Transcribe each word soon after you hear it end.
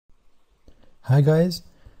Hi guys,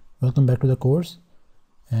 welcome back to the course,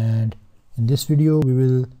 and in this video we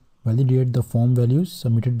will validate the form values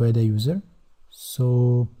submitted by the user.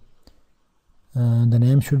 So the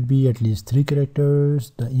name should be at least 3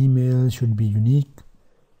 characters, the email should be unique,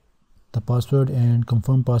 the password and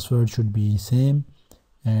confirm password should be same,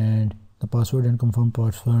 and the password and confirm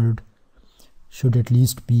password should at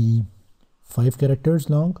least be 5 characters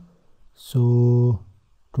long. So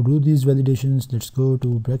to do these validations, let's go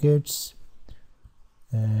to brackets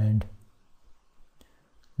and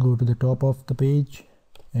go to the top of the page,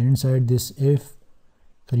 and inside this if,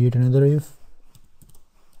 create another if,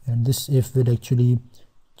 and this if will actually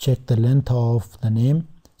check the length of the name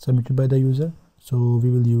submitted by the user. So we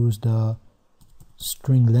will use the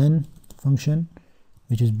string len function,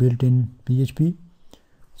 which is built in PHP.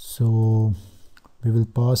 So we will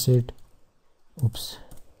pass it $_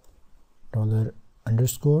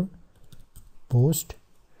 post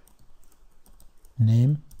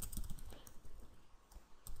name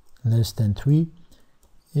less than 3.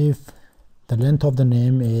 If the length of the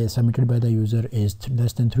name is submitted by the user is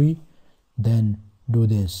less than 3, then do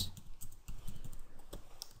this.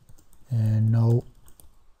 And now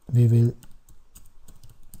we will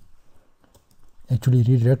actually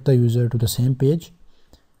redirect the user to the same page,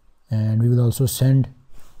 and we will also send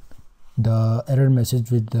the error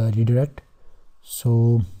message with the redirect.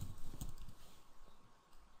 So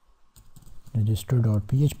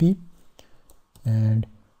register.php, and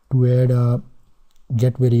to add a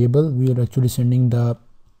get variable, we are actually sending the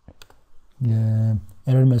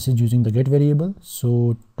error message using the get variable.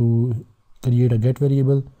 So to create a get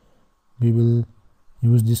variable, we will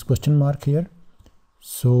use this question mark here.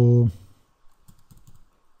 So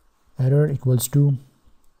error equals to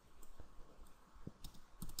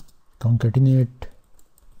concatenate.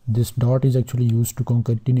 This dot is actually used to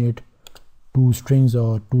concatenate two strings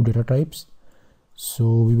or two data types.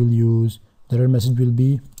 So we will use the error message will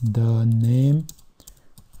be the name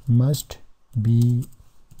must be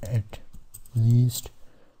at least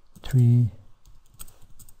 3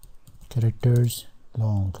 characters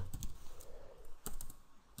long,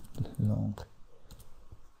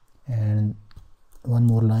 and one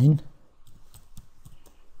more line.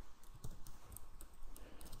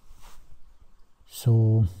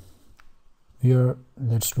 So here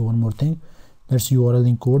let's do one more thing. Let's URL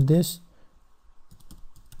encode this.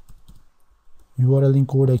 URL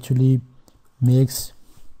encode actually makes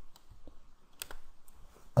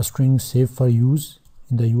a string safe for use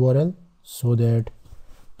in the URL, so that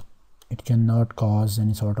it cannot cause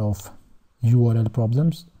any sort of URL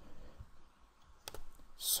problems.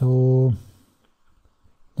 So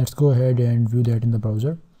let's go ahead and view that in the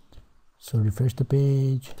browser. So refresh the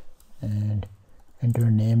page and enter a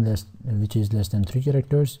name which is less than 3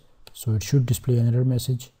 characters. So it should display an error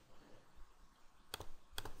message.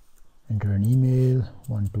 Enter an email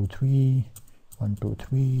 123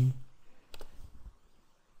 123.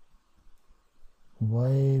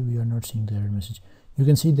 Why we are not seeing the error message? You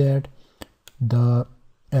can see that the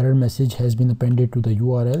error message has been appended to the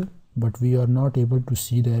URL, but we are not able to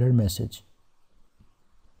see the error message.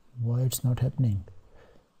 Why it's not happening?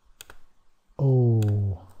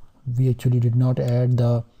 Oh, we actually did not add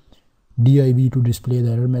the div to display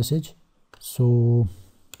the error message. So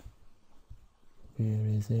where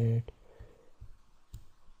is it?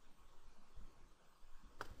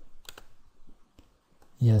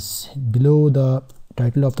 Yes, below the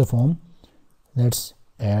title of the form, let's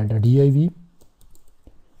add a div.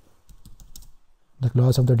 The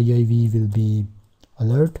class of the div will be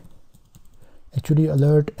alert. Actually,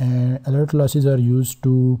 alert and alert classes are used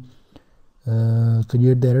to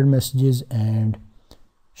create the error messages and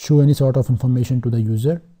show any sort of information to the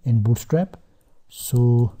user in Bootstrap.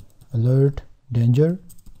 So alert danger,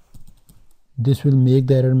 this will make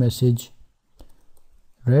the error message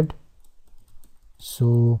red.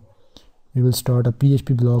 So we will start a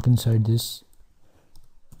PHP block inside this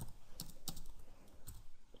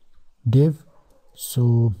div.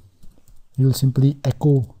 So we will simply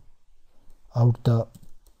echo out the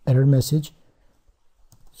error message.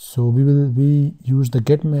 So we use the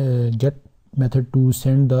get method to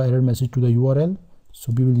send the error message to the URL.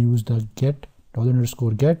 So we will use the get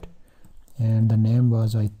 $get, and the name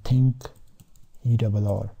was, I think,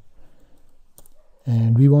 ERR,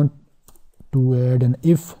 and we want to add an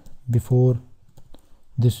if before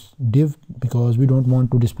this div, because we don't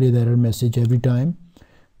want to display the error message every time.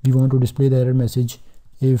 We want to display the error message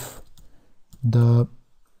if the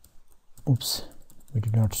we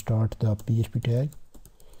did not start the PHP tag.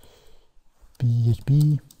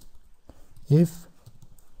 PHP if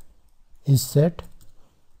is set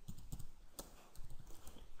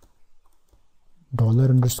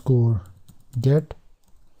 $_get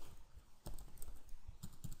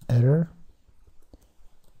error,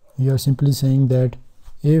 we are simply saying that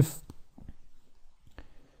if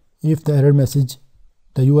the error message,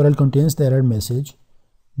 the URL contains the error message,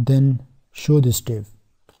 then show this div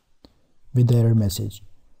with the error message,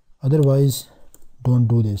 otherwise don't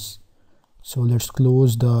do this. So let's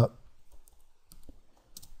close the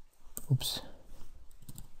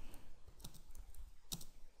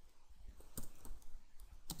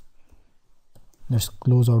let's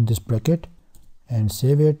close out this bracket and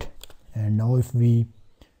save it. And now if we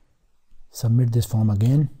submit this form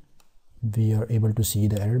again, we are able to see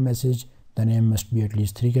the error message. The name must be at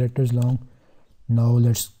least 3 characters long. Now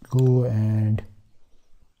let's go and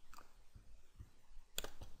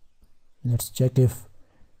let's check if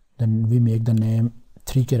then we make the name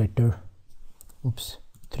 3 characters.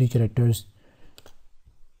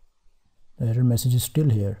 The error message is still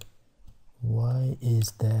here. Why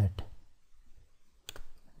is that?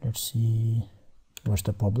 Let's see what's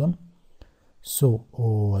the problem. So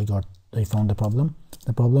I found the problem.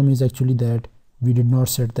 The problem is actually that we did not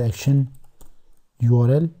set the action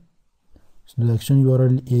URL. So the action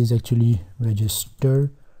URL is actually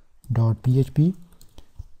register.php.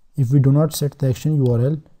 If we do not set the action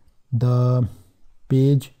URL, the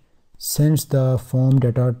page sends the form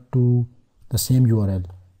data to the same URL,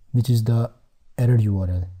 which is the error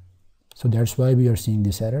URL. So that's why we are seeing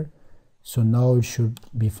this error. So now it should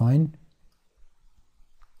be fine.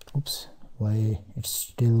 Why it's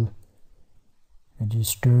still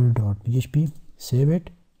register.php. Save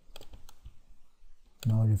it.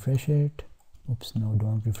 Now refresh it. No,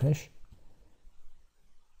 don't refresh.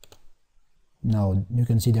 Now you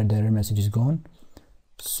can see that the error message is gone.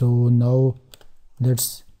 So now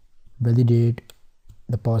let's validate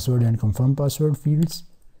the password and confirm password fields.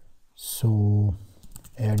 So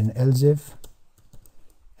add an else if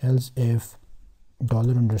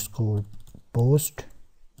 $_post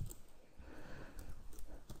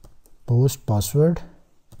password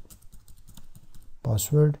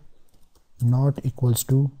not equals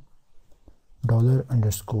to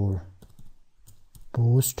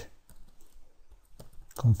 $_post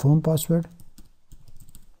confirm password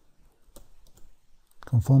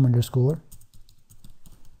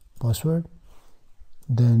password,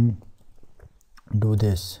 then do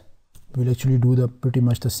this. We'll actually do the pretty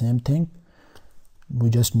much the same thing. We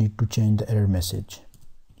just need to change the error message.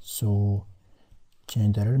 So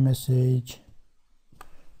change the error message.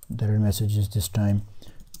 The error message is this time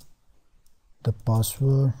the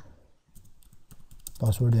password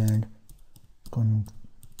and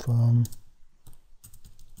confirm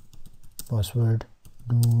password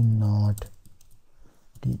do not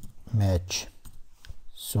match.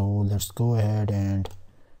 So let's go ahead and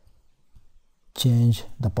change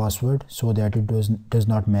the password so that it does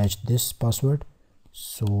not match this password.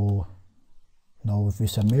 So now if we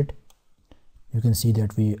submit, you can see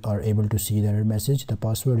that we are able to see the error message, the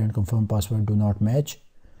password and confirm password do not match.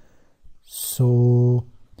 So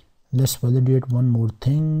let's validate one more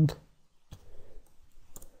thing,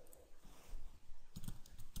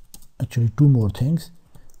 actually two more things.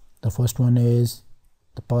 The first one is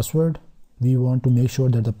the password. We want to make sure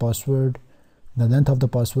that the length of the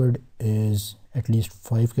password is at least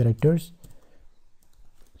 5 characters.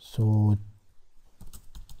 So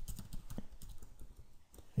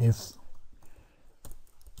if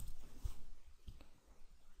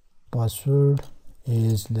password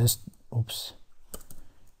is less,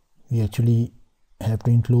 we actually have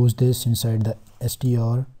to enclose this inside the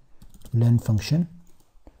strlen function.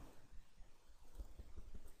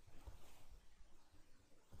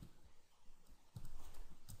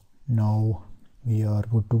 Now we are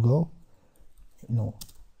good to go. No,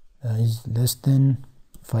 is less than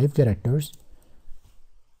 5 characters.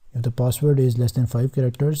 If the password is less than 5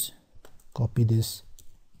 characters, copy these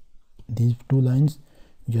 2 lines.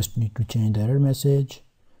 You just need to change the error message.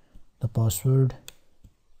 The password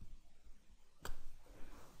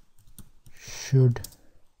should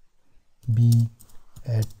be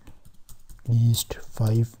at least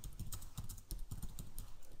 5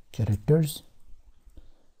 characters.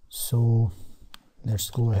 So let's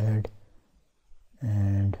go ahead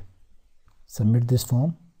and submit this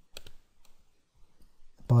form.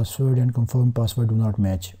 Password and confirm password do not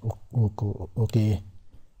match. Okay,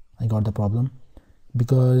 I got the problem,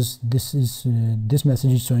 because this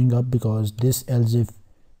message is showing up because this else if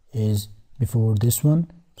is before this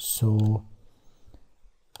one. So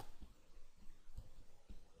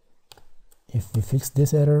if we fix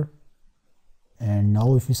this error and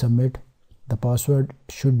now if we submit, the password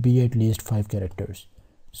should be at least 5 characters.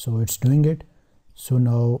 So it's doing it. So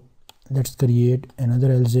now let's create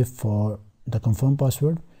another else if for the confirm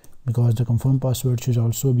password, because the confirm password should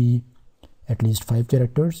also be at least 5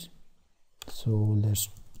 characters. So let's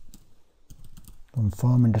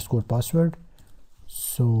confirm underscore password.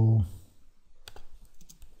 So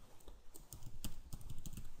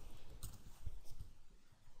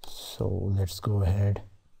let's go ahead.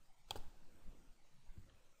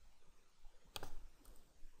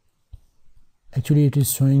 Actually it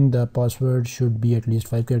is showing the password should be at least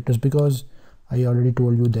 5 characters, because I already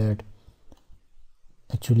told you that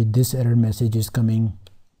actually this error message is coming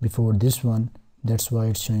before this one, that's why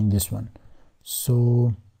it's showing this one.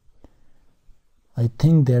 So I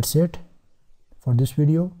think that's it for this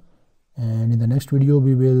video, and in the next video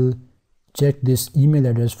we will check this email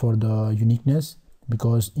address for the uniqueness,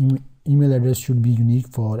 because email address should be unique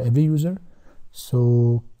for every user.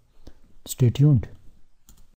 So stay tuned.